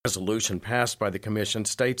resolution passed by the Commission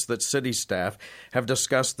states that city staff have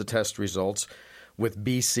discussed the test results with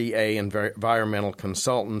BCA environmental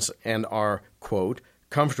consultants and are, quote,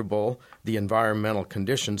 comfortable the environmental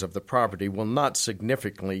conditions of the property will not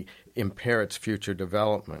significantly impair its future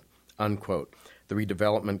development, unquote. The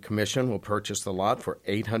Redevelopment Commission will purchase the lot for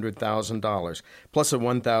 $800,000 plus a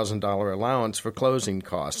 $1,000 allowance for closing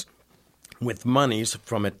costs with monies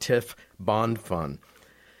from a TIF bond fund.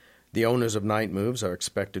 The owners of Night Moves are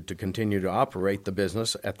expected to continue to operate the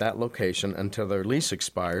business at that location until their lease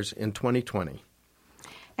expires in 2020.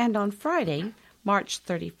 And on Friday, March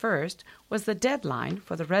 31st, was the deadline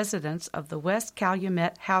for the residents of the West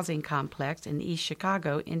Calumet Housing Complex in East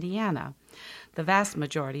Chicago, Indiana, the vast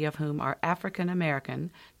majority of whom are African American,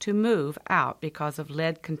 to move out because of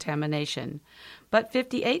lead contamination. But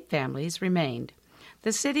 58 families remained.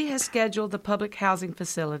 The city has scheduled the public housing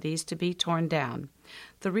facilities to be torn down.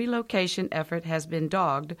 The relocation effort has been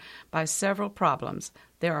dogged by several problems.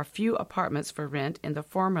 There are few apartments for rent in the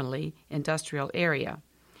formerly industrial area.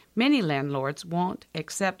 Many landlords won't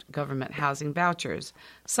accept government housing vouchers.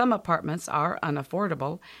 Some apartments are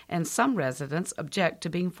unaffordable, and some residents object to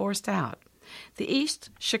being forced out. The East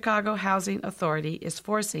Chicago Housing Authority is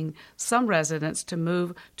forcing some residents to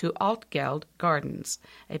move to Altgeld Gardens,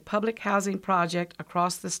 a public housing project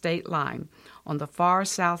across the state line on the far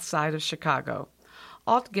south side of Chicago.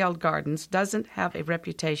 Altgeld Gardens doesn't have a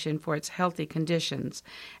reputation for its healthy conditions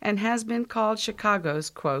and has been called Chicago's,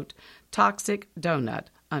 quote, toxic donut,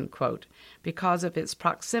 unquote, because of its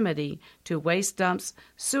proximity to waste dumps,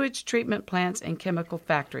 sewage treatment plants, and chemical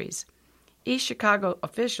factories. East Chicago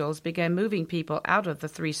officials began moving people out of the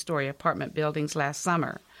 3-story apartment buildings last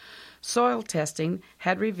summer. Soil testing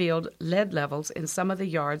had revealed lead levels in some of the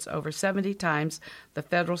yards over 70 times the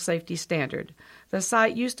federal safety standard. The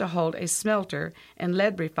site used to hold a smelter and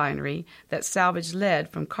lead refinery that salvaged lead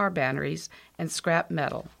from car batteries and scrap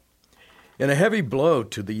metal. In a heavy blow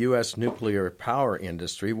to the U.S. nuclear power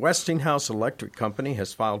industry, Westinghouse Electric Company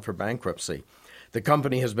has filed for bankruptcy. The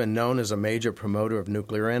company has been known as a major promoter of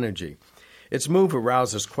nuclear energy. Its move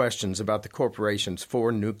arouses questions about the corporation's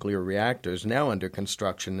 4 nuclear reactors now under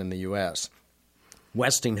construction in the U.S.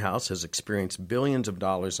 Westinghouse has experienced billions of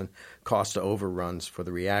dollars in cost overruns for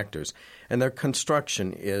the reactors, and their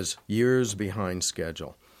construction is years behind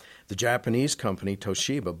schedule. The Japanese company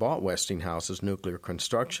Toshiba bought Westinghouse's nuclear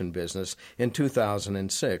construction business in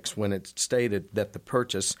 2006 when it stated that the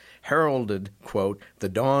purchase heralded, quote, the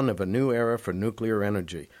dawn of a new era for nuclear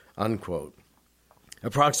energy, unquote.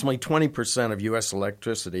 Approximately 20% of U.S.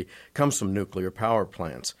 electricity comes from nuclear power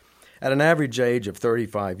plants. At an average age of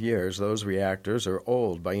 35 years, those reactors are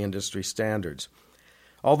old by industry standards.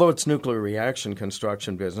 Although its nuclear reaction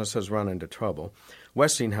construction business has run into trouble,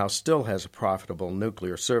 Westinghouse still has a profitable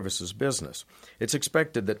nuclear services business. It's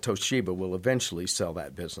expected that Toshiba will eventually sell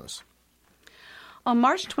that business. On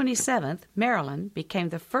March 27th, Maryland became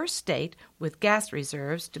the first state with gas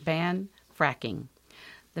reserves to ban fracking.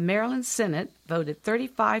 The Maryland Senate voted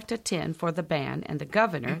 35-10 for the ban, and the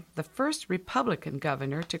governor, the first Republican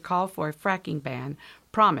governor to call for a fracking ban,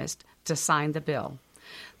 promised to sign the bill.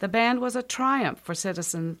 The ban was a triumph for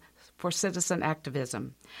citizen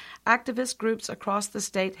activism. Activist groups across the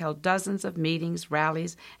state held dozens of meetings,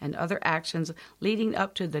 rallies, and other actions leading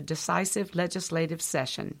up to the decisive legislative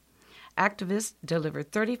session. Activists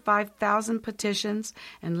delivered 35,000 petitions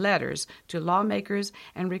and letters to lawmakers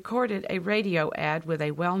and recorded a radio ad with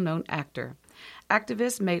a well-known actor.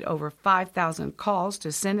 Activists made over 5,000 calls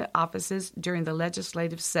to Senate offices during the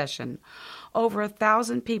legislative session. Over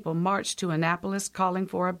 1,000 people marched to Annapolis calling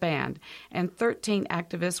for a ban, and 13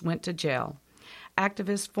 activists went to jail.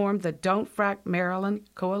 Activists formed the Don't Frack Maryland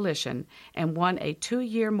Coalition and won a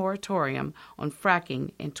 2-year moratorium on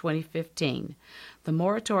fracking in 2015. The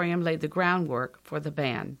moratorium laid the groundwork for the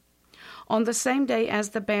ban. On the same day as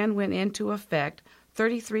the ban went into effect,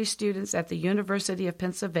 33 students at the University of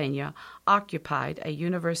Pennsylvania occupied a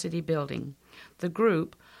university building. The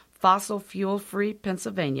group, Fossil Fuel Free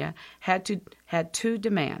Pennsylvania, had 2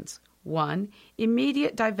 demands. 1.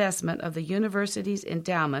 Immediate divestment of the university's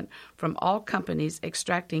endowment from all companies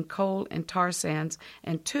extracting coal and tar sands,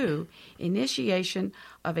 and 2. Initiation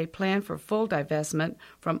of a plan for full divestment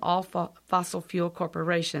from all fossil fuel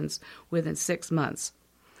corporations within 6 months.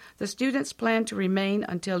 The students planned to remain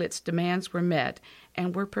until its demands were met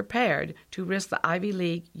and were prepared to risk the Ivy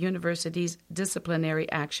League university's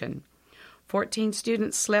disciplinary action. 14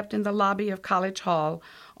 students slept in the lobby of College Hall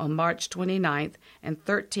on March 29th, and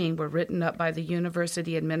 13 were written up by the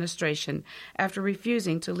university administration after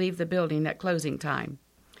refusing to leave the building at closing time.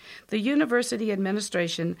 The university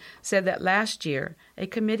administration said that last year a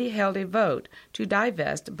committee held a vote to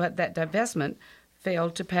divest, but that divestment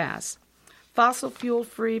failed to pass. Fossil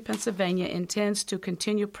fuel-free Pennsylvania intends to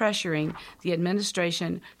continue pressuring the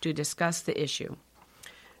administration to discuss the issue.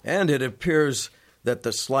 And it appears that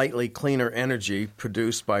the slightly cleaner energy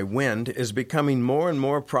produced by wind is becoming more and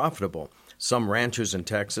more profitable. Some ranchers in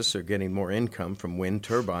Texas are getting more income from wind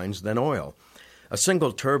turbines than oil. A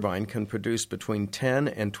single turbine can produce between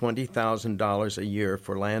 $10,000 and $20,000 a year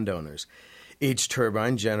for landowners. Each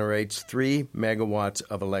turbine generates 3 megawatts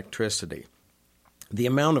of electricity. The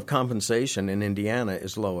amount of compensation in Indiana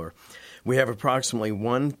is lower. We have approximately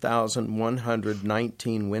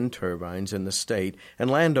 1,119 wind turbines in the state,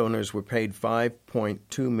 and landowners were paid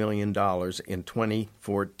 $5.2 million in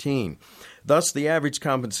 2014. Thus, the average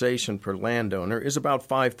compensation per landowner is about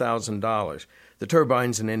 $5,000. The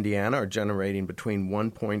turbines in Indiana are generating between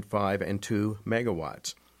 1.5 and 2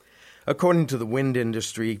 megawatts. According to the wind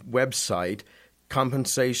industry website,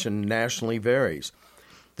 compensation nationally varies.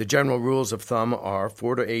 The general rules of thumb are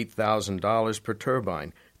 $4,000 to $8,000 per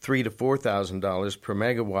turbine, $3,000 to $4,000 per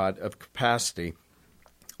megawatt of capacity,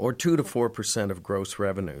 or 2 to 4% of gross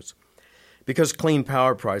revenues. Because clean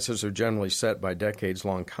power prices are generally set by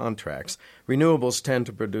decades-long contracts, renewables tend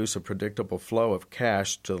to produce a predictable flow of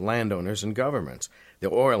cash to landowners and governments.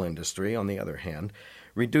 The oil industry, on the other hand,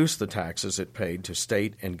 reduced the taxes it paid to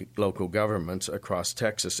state and local governments across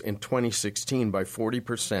Texas in 2016 by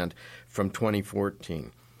 40% from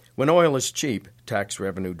 2014. When oil is cheap, tax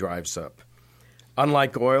revenue drives up.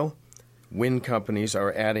 Unlike oil, wind companies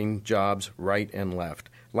are adding jobs right and left.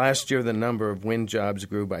 Last year, the number of wind jobs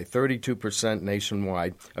grew by 32%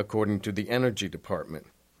 nationwide, according to the Energy Department.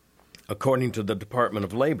 According to the Department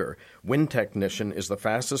of Labor, wind technician is the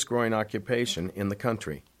fastest-growing occupation in the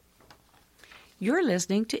country. You're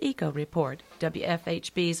listening to Eco Report,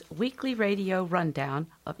 WFHB's weekly radio rundown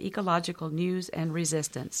of ecological news and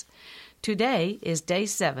resistance. Today is Day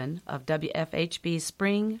 7 of WFHB's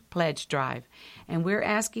Spring Pledge Drive, and we're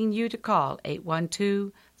asking you to call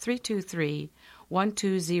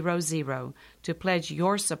 812-323-1200 to pledge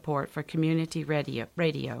your support for community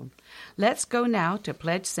radio. Let's go now to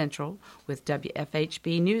Pledge Central with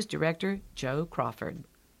WFHB News Director Joe Crawford.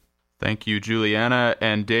 Thank you, Juliana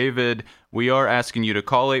and David. We are asking you to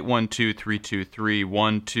call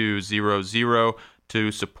 812-323-1200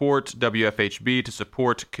 to support WFHB, to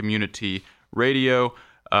support community radio.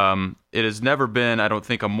 It has never been, I don't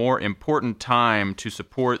think, a more important time to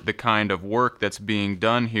support the kind of work that's being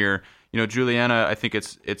done here. You know, Juliana, I think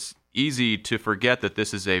it's easy to forget that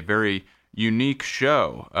this is a very unique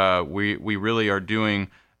show. We really are doing,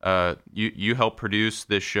 you help produce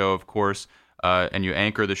this show, of course, and you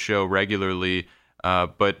anchor the show regularly,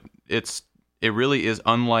 but it really is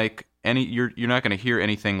unlike any. You're not going to hear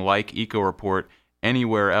anything like Eco Report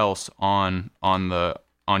anywhere else on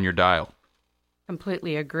your dial.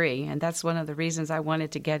 Completely agree, and that's one of the reasons I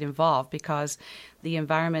wanted to get involved, because the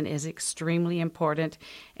environment is extremely important,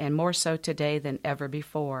 and more so today than ever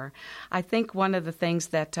before. I think one of the things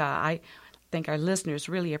that I think our listeners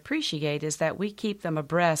really appreciate is that we keep them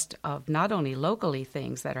abreast of not only locally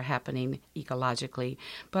things that are happening ecologically,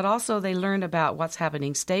 but also they learn about what's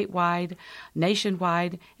happening statewide,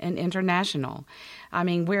 nationwide, and international. I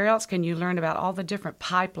mean, where else can you learn about all the different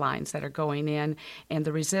pipelines that are going in and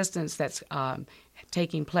the resistance that's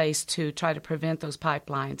taking place to try to prevent those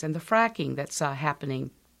pipelines, and the fracking that's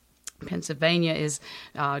happening? Pennsylvania is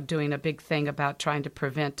doing a big thing about trying to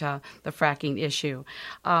prevent the fracking issue.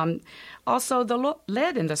 Also, the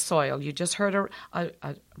lead in the soil. You just heard a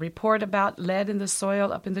report about lead in the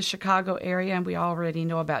soil up in the Chicago area, and we already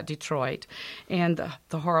know about Detroit and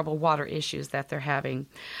the horrible water issues that they're having.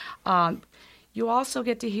 You also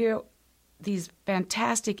get to hear these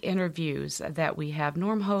fantastic interviews that we have.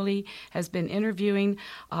 Norm Holy has been interviewing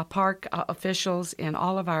park officials in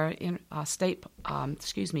all of our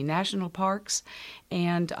national parks,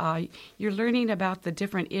 and you're learning about the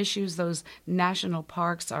different issues those national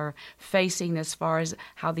parks are facing as far as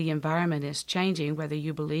how the environment is changing, whether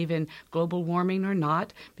you believe in global warming or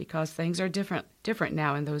not, because things are different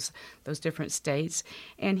now in those different states,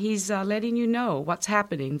 and he's letting you know what's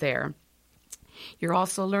happening there. You're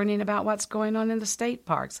also learning about what's going on in the state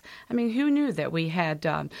parks. I mean, who knew that we had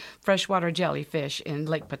freshwater jellyfish in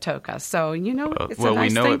Lake Patoka? So, it's a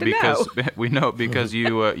nice thing to know. We know it because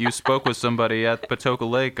you spoke with somebody at Patoka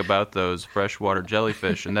Lake about those freshwater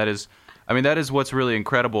jellyfish, and that is what's really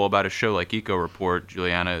incredible about a show like Eco Report,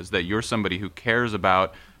 Juliana, is that you're somebody who cares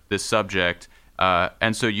about this subject,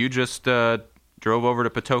 and so you just drove over to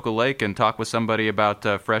Patoka Lake and talked with somebody about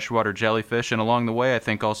freshwater jellyfish, and along the way, I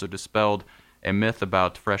think also dispelled a myth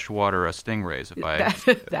about freshwater stingrays.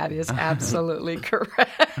 That is absolutely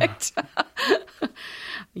correct.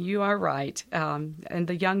 You are right. And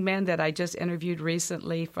the young man that I just interviewed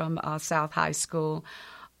recently from South High School,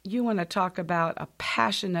 you want to talk about a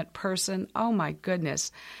passionate person. Oh, my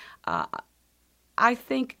goodness. I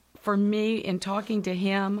think for me, in talking to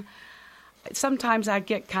him, sometimes I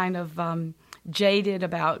get kind of jaded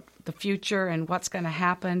about the future and what's going to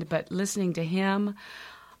happen, but listening to him,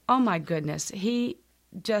 oh my goodness, he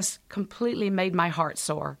just completely made my heart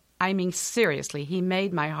soar. I mean, seriously, he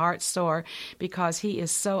made my heart soar because he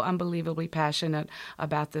is so unbelievably passionate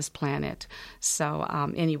about this planet.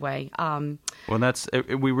 So anyway. Well,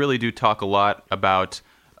 we really do talk a lot about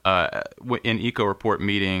in Eco Report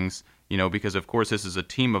meetings, because of course this is a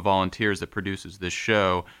team of volunteers that produces this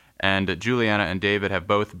show. And Julianna and David have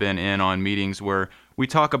both been in on meetings where we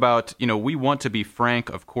talk about, we want to be frank,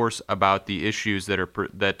 of course, about the issues that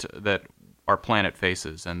our planet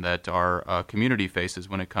faces and that our community faces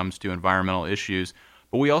when it comes to environmental issues.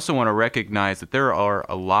 But we also want to recognize that there are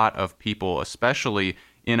a lot of people, especially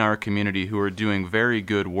in our community, who are doing very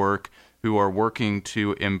good work, who are working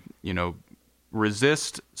to,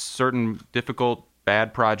 resist certain difficult,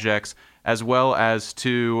 bad projects, as well as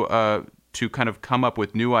to kind of come up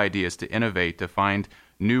with new ideas, to innovate, to find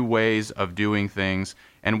new ways of doing things.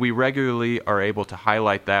 And we regularly are able to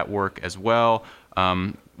highlight that work as well.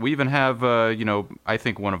 We even have, I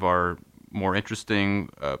think one of our more interesting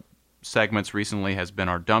segments recently has been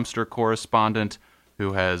our dumpster correspondent,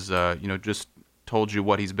 who has, just told you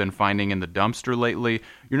what he's been finding in the dumpster lately.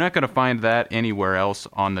 You're not going to find that anywhere else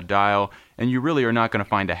on the dial, and you really are not going to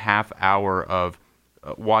find a half hour of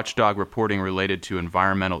watchdog reporting related to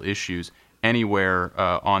environmental issues anywhere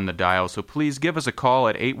on the dial. So please give us a call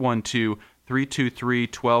at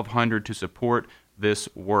 812-323-1200 to support this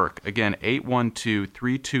work. Again,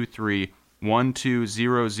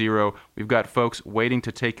 812-323-1200. We've got folks waiting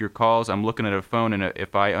to take your calls. I'm looking at a phone, and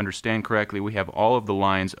if I understand correctly, we have all of the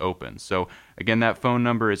lines open. So again, that phone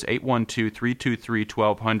number is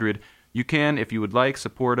 812-323-1200. You can, if you would like,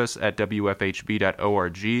 support us at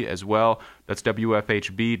wfhb.org as well. That's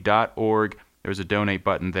wfhb.org. There's a donate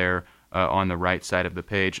button there on the right side of the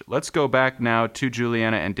page. Let's go back now to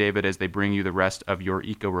Julianna and David as they bring you the rest of your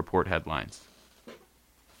Eco Report headlines.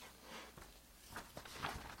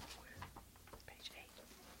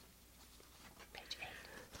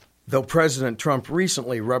 Though President Trump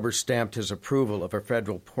recently rubber-stamped his approval of a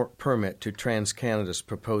federal permit to TransCanada's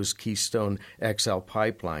proposed Keystone XL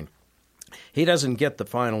pipeline, he doesn't get the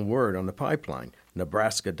final word on the pipeline.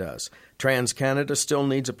 Nebraska does. TransCanada still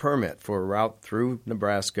needs a permit for a route through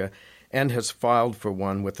Nebraska and has filed for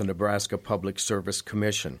one with the Nebraska Public Service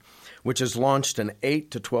Commission, which has launched an 8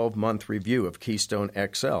 to 12-month review of Keystone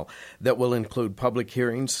XL that will include public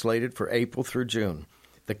hearings slated for April through June.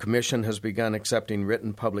 The Commission has begun accepting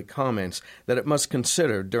written public comments that it must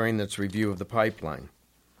consider during its review of the pipeline.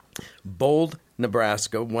 Bold,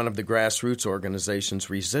 Nebraska, one of the grassroots organizations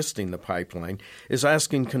resisting the pipeline, is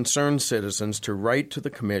asking concerned citizens to write to the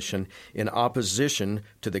Commission in opposition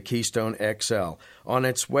to the Keystone XL. On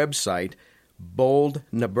its website,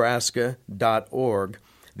 boldnebraska.org,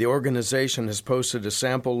 the organization has posted a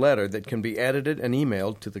sample letter that can be edited and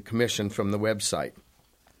emailed to the Commission from the website.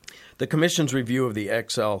 The Commission's review of the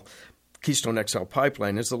Keystone XL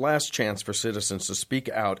pipeline is the last chance for citizens to speak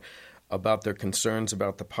out about their concerns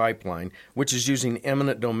about the pipeline, which is using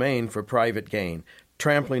eminent domain for private gain,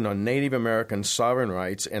 trampling on Native American sovereign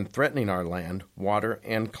rights and threatening our land, water,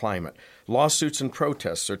 and climate. Lawsuits and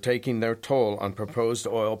protests are taking their toll on proposed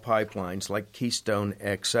oil pipelines like Keystone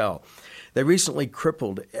XL. They recently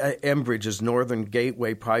crippled Enbridge's Northern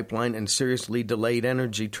Gateway pipeline and seriously delayed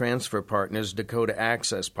Energy Transfer Partners' Dakota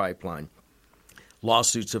Access pipeline.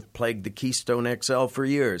 Lawsuits have plagued the Keystone XL for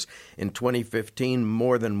years. In 2015,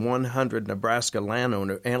 more than 100 Nebraska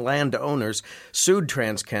landowners sued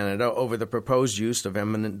TransCanada over the proposed use of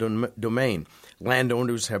eminent domain.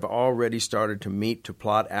 Landowners have already started to meet to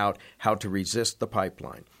plot out how to resist the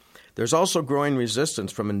pipeline. There's also growing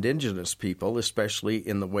resistance from indigenous people, especially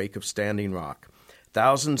in the wake of Standing Rock.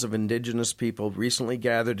 Thousands of indigenous people recently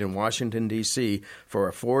gathered in Washington, D.C. for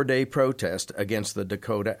a 4-day protest against the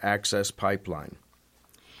Dakota Access Pipeline.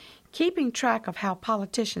 Keeping track of how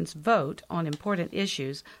politicians vote on important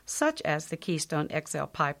issues, such as the Keystone XL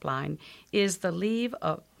pipeline, is the League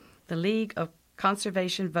of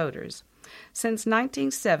Conservation Voters. Since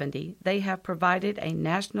 1970, they have provided a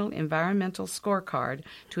national environmental scorecard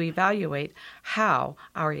to evaluate how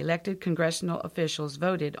our elected congressional officials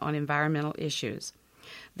voted on environmental issues.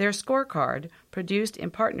 Their scorecard, produced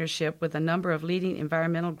in partnership with a number of leading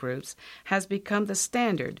environmental groups, has become the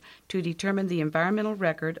standard to determine the environmental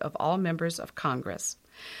record of all members of Congress.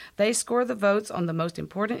 They score the votes on the most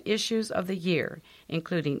important issues of the year,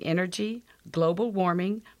 including energy, global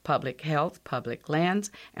warming, public health, public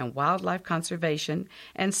lands, and wildlife conservation,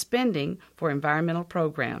 and spending for environmental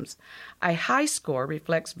programs. A high score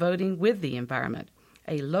reflects voting with the environment.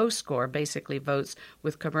 A low score basically votes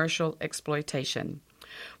with commercial exploitation.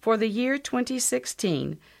 For the year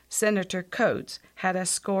 2016, Senator Coates had a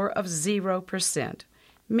score of 0%,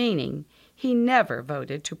 meaning he never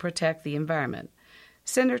voted to protect the environment.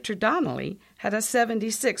 Senator Donnelly had a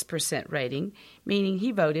 76% rating, meaning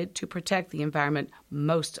he voted to protect the environment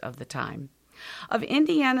most of the time. Of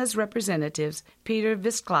Indiana's representatives, Peter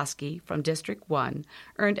Visklosky from District 1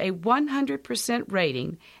 earned a 100%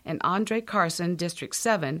 rating, and Andre Carson, District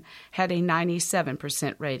 7, had a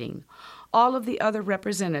 97% rating. All of the other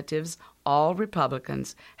representatives, all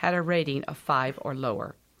Republicans, had a rating of 5 or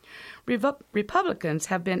lower. Republicans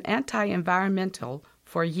have been anti-environmental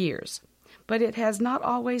for years, but it has not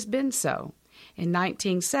always been so. In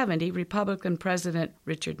 1970, Republican President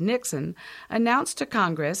Richard Nixon announced to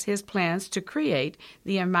Congress his plans to create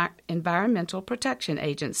the Environmental Protection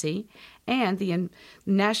Agency and the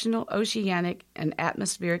National Oceanic and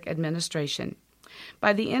Atmospheric Administration.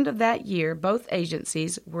 By the end of that year, both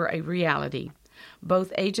agencies were a reality.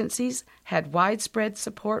 Both agencies had widespread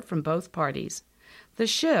support from both parties. The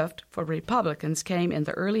shift for Republicans came in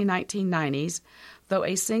the early 1990s, though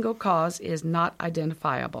a single cause is not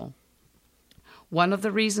identifiable. One of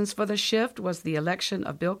the reasons for the shift was the election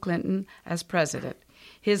of Bill Clinton as president.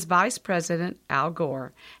 His vice president, Al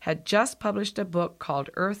Gore, had just published a book called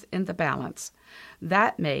Earth in the Balance.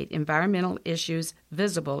 That made environmental issues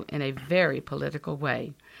visible in a very political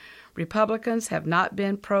way. Republicans have not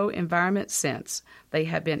been pro-environment since. They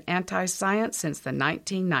have been anti-science since the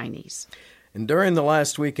 1990s. And during the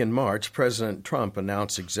last week in March, President Trump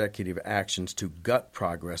announced executive actions to gut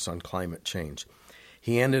progress on climate change.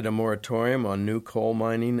 He ended a moratorium on new coal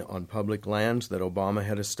mining on public lands that Obama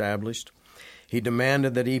had established. He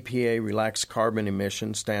demanded that EPA relax carbon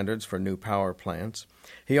emission standards for new power plants.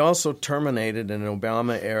 He also terminated an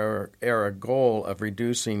Obama-era goal of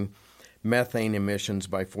reducing methane emissions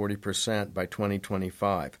by 40% by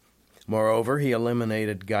 2025. Moreover, he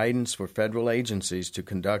eliminated guidance for federal agencies to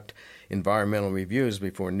conduct environmental reviews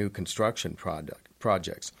before new construction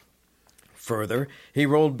projects. Further, he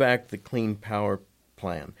rolled back the Clean Power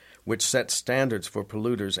Plan, which set standards for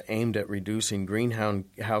polluters aimed at reducing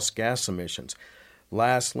greenhouse gas emissions.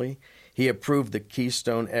 Lastly, he approved the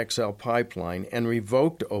Keystone XL pipeline and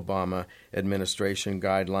revoked Obama administration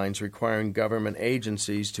guidelines requiring government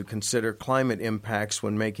agencies to consider climate impacts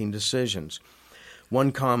when making decisions.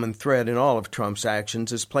 One common thread in all of Trump's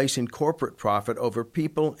actions is placing corporate profit over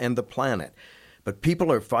people and the planet. But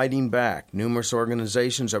people are fighting back. Numerous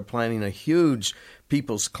organizations are planning a huge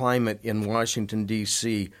People's Climate in Washington,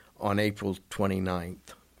 D.C. on April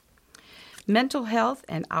 29th. Mental health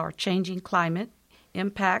and our changing climate,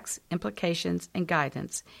 impacts, implications, and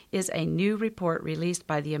guidance is a new report released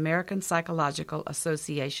by the American Psychological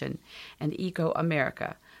Association and Eco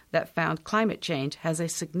America that found climate change has a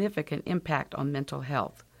significant impact on mental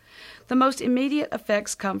health. The most immediate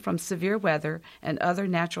effects come from severe weather and other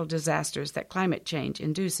natural disasters that climate change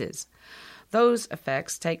induces. Those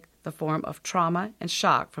effects take the form of trauma and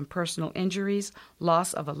shock from personal injuries,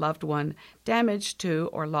 loss of a loved one, damage to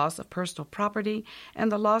or loss of personal property,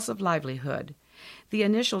 and the loss of livelihood. The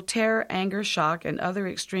initial terror, anger, shock, and other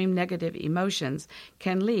extreme negative emotions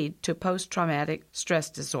can lead to post-traumatic stress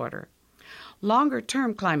disorder.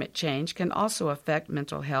 Longer-term climate change can also affect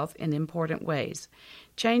mental health in important ways.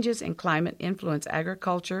 Changes in climate influence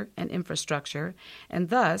agriculture and infrastructure, and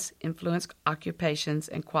thus influence occupations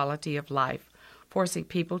and quality of life, forcing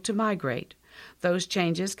people to migrate. Those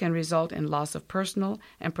changes can result in loss of personal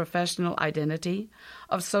and professional identity,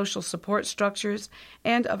 of social support structures,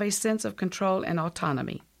 and of a sense of control and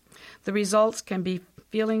autonomy. The results can be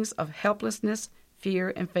feelings of helplessness,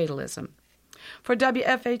 fear, and fatalism. For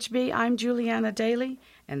WFHB, I'm Julianna Dailey,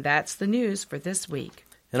 and that's the news for this week.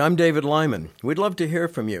 And I'm David Lyman. We'd love to hear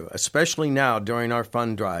from you, especially now during our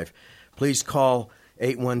fund drive. Please call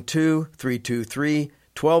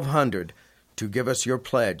 812-323-1200 to give us your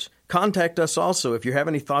pledge. Contact us also if you have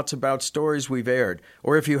any thoughts about stories we've aired,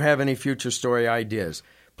 or if you have any future story ideas.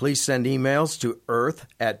 Please send emails to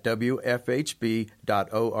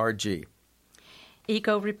earth@wfhb.org.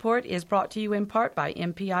 Eco Report is brought to you in part by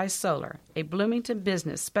MPI Solar, a Bloomington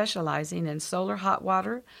business specializing in solar hot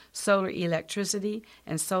water, solar electricity,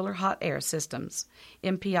 and solar hot air systems.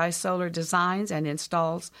 MPI Solar designs and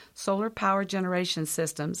installs solar power generation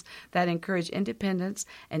systems that encourage independence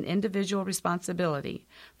and individual responsibility.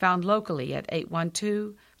 Found locally at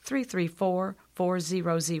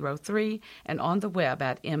 812-334-4003 and on the web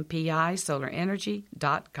at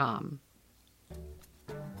mpisolarenergy.com.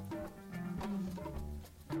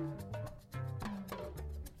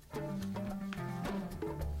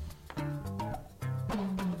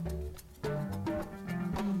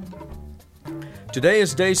 Today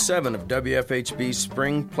is day 7 of WFHB's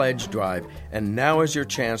Spring Pledge Drive, and now is your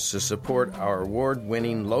chance to support our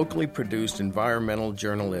award-winning, locally produced environmental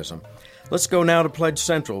journalism. Let's go now to Pledge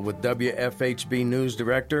Central with WFHB News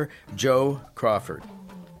Director Joe Crawford.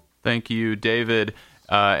 Thank you, David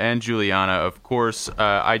and Julianna. Of course,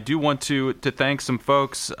 I do want to thank some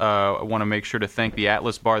folks. I want to make sure to thank the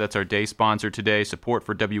Atlas Bar. That's our day sponsor today. Support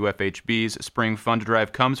for WFHB's Spring Fund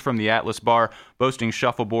Drive comes from the Atlas Bar, boasting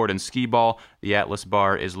shuffleboard and skee ball. The Atlas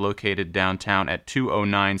Bar is located downtown at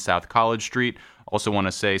 209 South College Street. Also want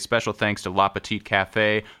to say special thanks to La Petite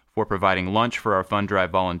Cafe for providing lunch for our Fund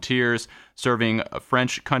Drive volunteers. Serving a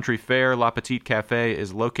French country fare, La Petite Cafe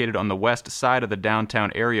is located on the west side of the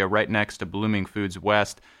downtown area, right next to Blooming Foods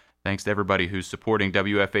West. Thanks to everybody who's supporting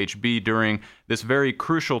WFHB during this very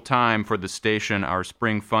crucial time for the station, our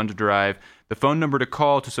Spring Fund Drive. The phone number to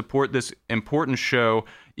call to support this important show,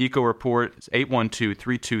 Eco Report, is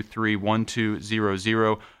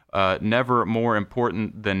 812-323-1200. Never more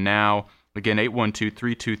important than now. Again,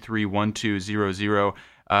 812-323-1200.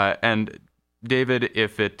 And David,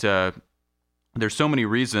 if there's so many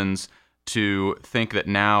reasons to think that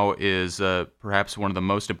now is perhaps one of the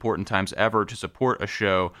most important times ever to support a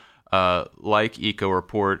show like Eco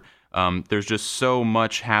Report. There's just so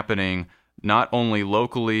much happening, not only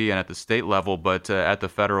locally and at the state level, but at the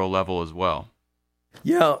federal level as well.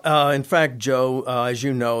 Yeah, in fact, Joe, as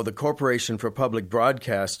you know, the Corporation for Public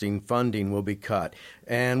Broadcasting funding will be cut,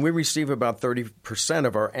 and we receive about 30%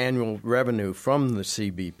 of our annual revenue from the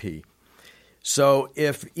CBP. So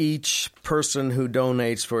if each person who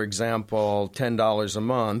donates, for example, $10 a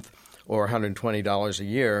month or $120 a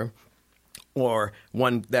year, or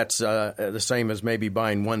one that's the same as maybe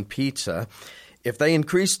buying one pizza, if they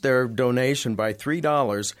increased their donation by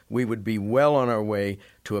 $3, we would be well on our way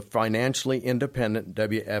to a financially independent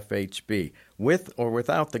WFHB, with or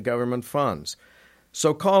without the government funds.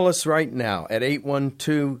 So call us right now at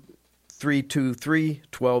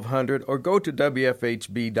 812-323-1200 or go to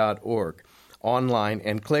WFHB.org online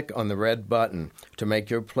and click on the red button to make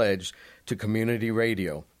your pledge to community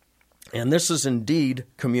radio. And this is indeed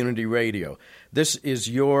community radio. This is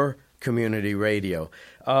your community radio.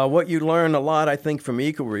 What you learn a lot, I think, from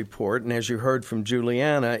Eco Report, and as you heard from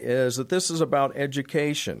Julianna, is that this is about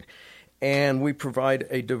education. And we provide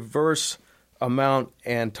a diverse amount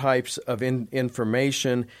and types of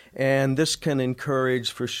information, and this can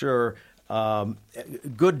encourage, for sure,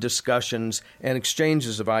 good discussions and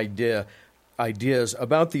exchanges of ideas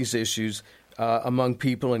about these issues among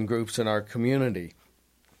people and groups in our community.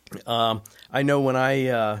 I know when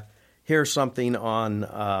I hear something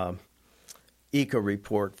on Eco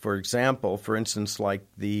Report, for example, for instance, like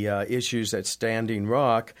the issues at Standing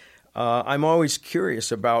Rock, I'm always curious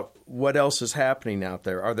about what else is happening out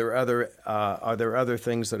there. Are there other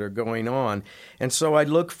things that are going on? And so I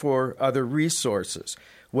look for other resources.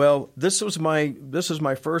 Well, this is my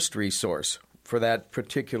first resource for that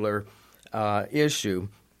particular issue,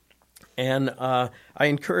 and I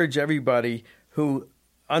encourage everybody who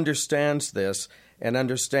understands this and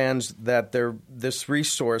understands that this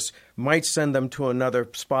resource might send them to another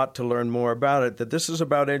spot to learn more about it, that this is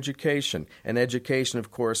about education. And education,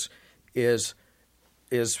 of course, is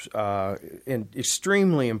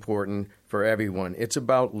extremely important for everyone. It's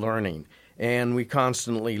about learning, and we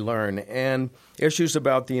constantly learn. And issues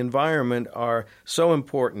about the environment are so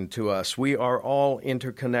important to us. We are all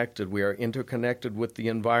interconnected. We are interconnected with the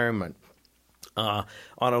environment. On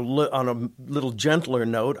a little gentler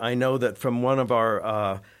note, I know that from one of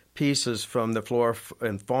our pieces from the Flora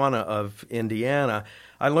and Fauna of Indiana,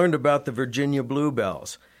 I learned about the Virginia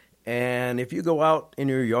bluebells. And if you go out in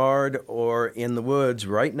your yard or in the woods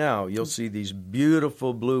right now, you'll see these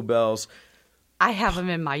beautiful bluebells. I have them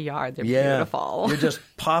in my yard. They're beautiful. You just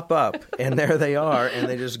pop up, and there they are, and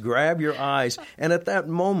they just grab your eyes. And at that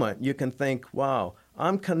moment, you can think, wow,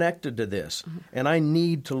 I'm connected to this, and I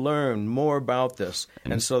need to learn more about this,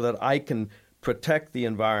 and so that I can protect the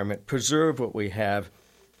environment, preserve what we have,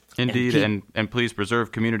 Indeed, and please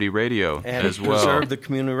preserve community radio as well. Preserve the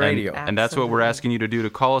community radio. And that's what we're asking you to do, to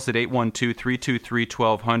call us at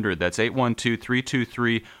 812-323-1200. That's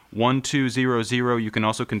 812-323-1200. You can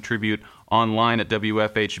also contribute online at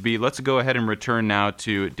WFHB. Let's go ahead and return now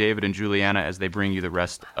to David and Julianna as they bring you the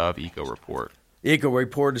rest of Eco Report. Eco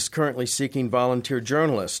Report is currently seeking volunteer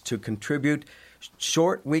journalists to contribute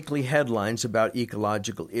short weekly headlines about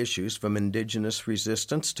ecological issues, from indigenous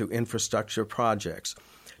resistance to infrastructure projects,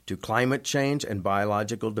 to climate change and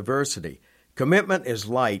biological diversity. Commitment is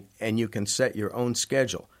light, and you can set your own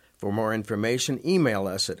schedule. For more information, email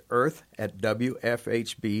us at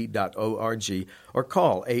earth@wfhb.org or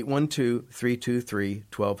call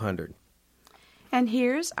 812-323-1200. And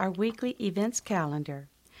here's our weekly events calendar.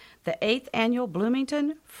 The 8th Annual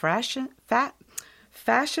Bloomington Fashion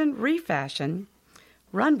Refashion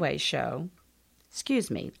Runway Show. Excuse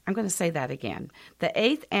me, I'm going to say that again. The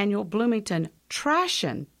 8th Annual Bloomington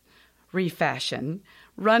Trashin' Refashion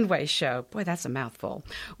Runway Show, boy, that's a mouthful,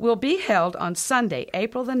 will be held on Sunday,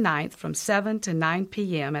 April the 9th from 7 to 9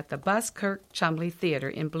 p.m. at the Buskirk Chumley Theater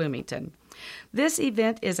in Bloomington. This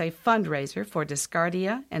event is a fundraiser for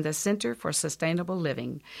Discardia and the Center for Sustainable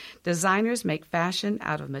Living. Designers make fashion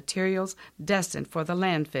out of materials destined for the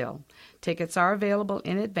landfill. Tickets are available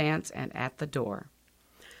in advance and at the door.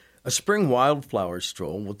 A spring wildflower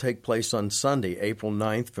stroll will take place on Sunday, April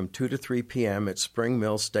 9th from 2 to 3 p.m. at Spring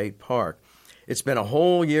Mill State Park. It's been a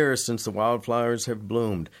whole year since the wildflowers have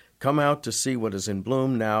bloomed. Come out to see what is in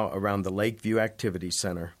bloom now around the Lakeview Activity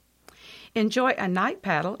Center. Enjoy a night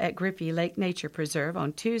paddle at Grippy Lake Nature Preserve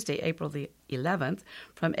on Tuesday, April the 11th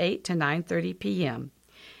from 8 to 9:30 p.m.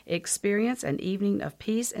 Experience an evening of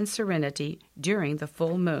peace and serenity during the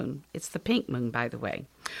full moon. It's the pink moon, by the way.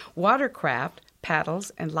 Watercraft,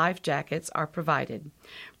 paddles, and life jackets are provided.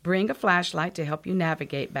 Bring a flashlight to help you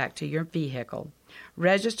navigate back to your vehicle.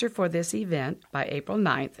 Register for this event by April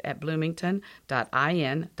 9th at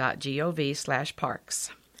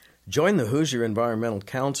bloomington.in.gov/parks. Join the Hoosier Environmental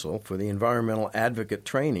Council for the Environmental Advocate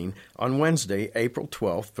Training on Wednesday, April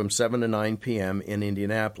 12th from 7 to 9 p.m. in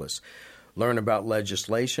Indianapolis. Learn about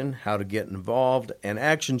legislation, how to get involved, and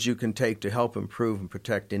actions you can take to help improve and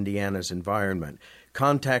protect Indiana's environment.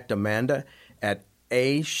 Contact Amanda at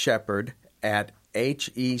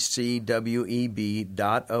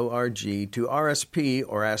ashepard@hecweb.org to RSP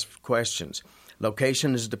or ask questions.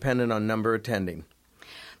 Location is dependent on number attending.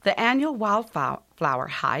 The annual wildflower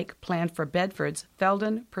hike planned for Bedford's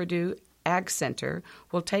Felden Purdue Ag Center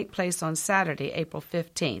will take place on Saturday, April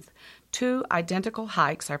 15th. 2 identical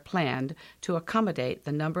hikes are planned to accommodate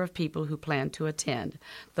the number of people who plan to attend.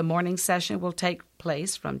 The morning session will take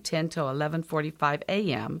place from 10 to 11:45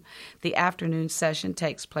 a.m. The afternoon session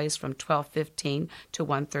takes place from 12:15 to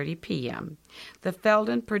 1:30 p.m. The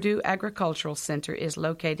Felden Purdue Agricultural Center is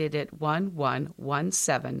located at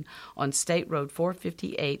 1117 on State Road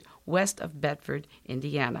 458 west of Bedford,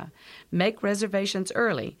 Indiana. Make reservations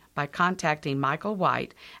early by contacting Michael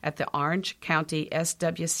White at the Orange County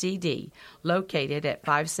SWCD, located at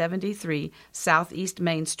 573 Southeast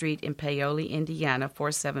Main Street in Paoli, Indiana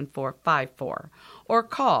 47454, or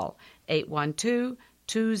call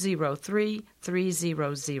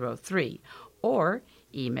 812-203-3003, or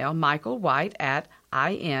email Michael White at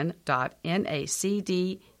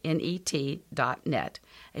in.nacdnet.net.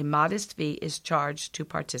 A modest fee is charged to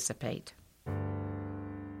participate.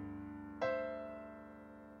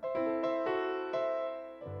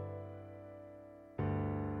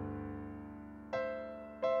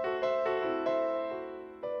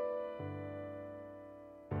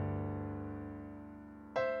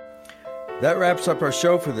 That wraps up our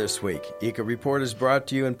show for this week. Eco Report is brought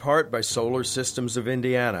to you in part by Solar Systems of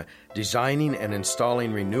Indiana, designing and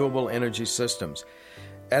installing renewable energy systems.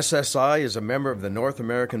 SSI is a member of the North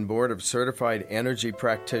American Board of Certified Energy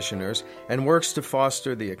Practitioners and works to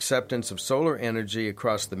foster the acceptance of solar energy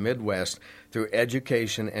across the Midwest through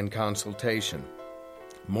education and consultation.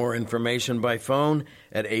 More information by phone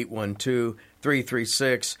at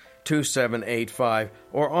 812-336-2785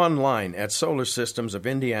 or online at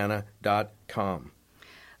solarsystemsofindiana.com.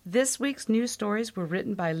 This week's news stories were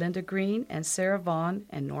written by Linda Greene and Sarah Vaughan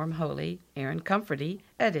and Norm Holy. Aaron Comforty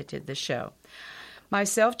edited the show.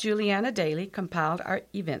 Myself, Julianna Dailey, compiled our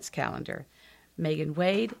events calendar. Megan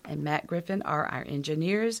Wade and Matt Griffin are our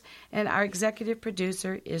engineers, and our executive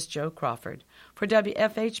producer is Joe Crawford. For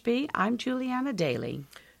WFHB, I'm Julianna Dailey.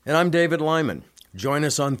 And I'm David Lyman. Join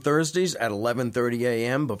us on Thursdays at 11:30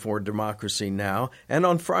 a.m. before Democracy Now! And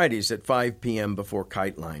on Fridays at 5 p.m. before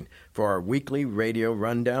Kite Line for our weekly radio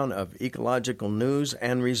rundown of ecological news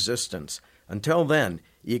and resistance. Until then,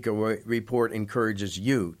 Eco Report encourages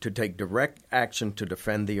you to take direct action to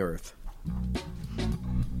defend the earth.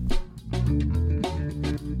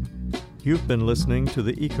 You've been listening to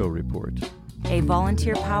the Eco Report, a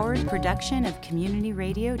volunteer-powered production of Community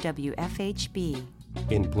Radio WFHB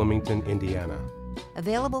in Bloomington, Indiana.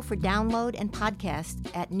 Available for download and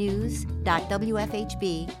podcast at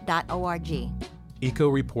news.wfhb.org. Eco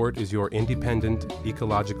Report is your independent,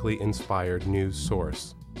 ecologically inspired news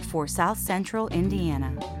source for South Central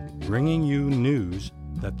Indiana, bringing you news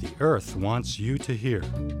that the earth wants you to hear.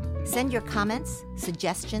 Send your comments,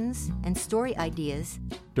 suggestions, and story ideas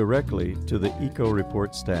directly to the Eco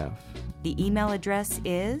Report staff. The email address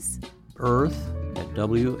is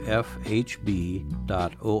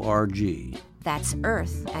earth@wfhb.org. That's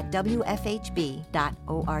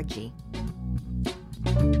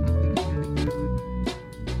earth@wfhb.org.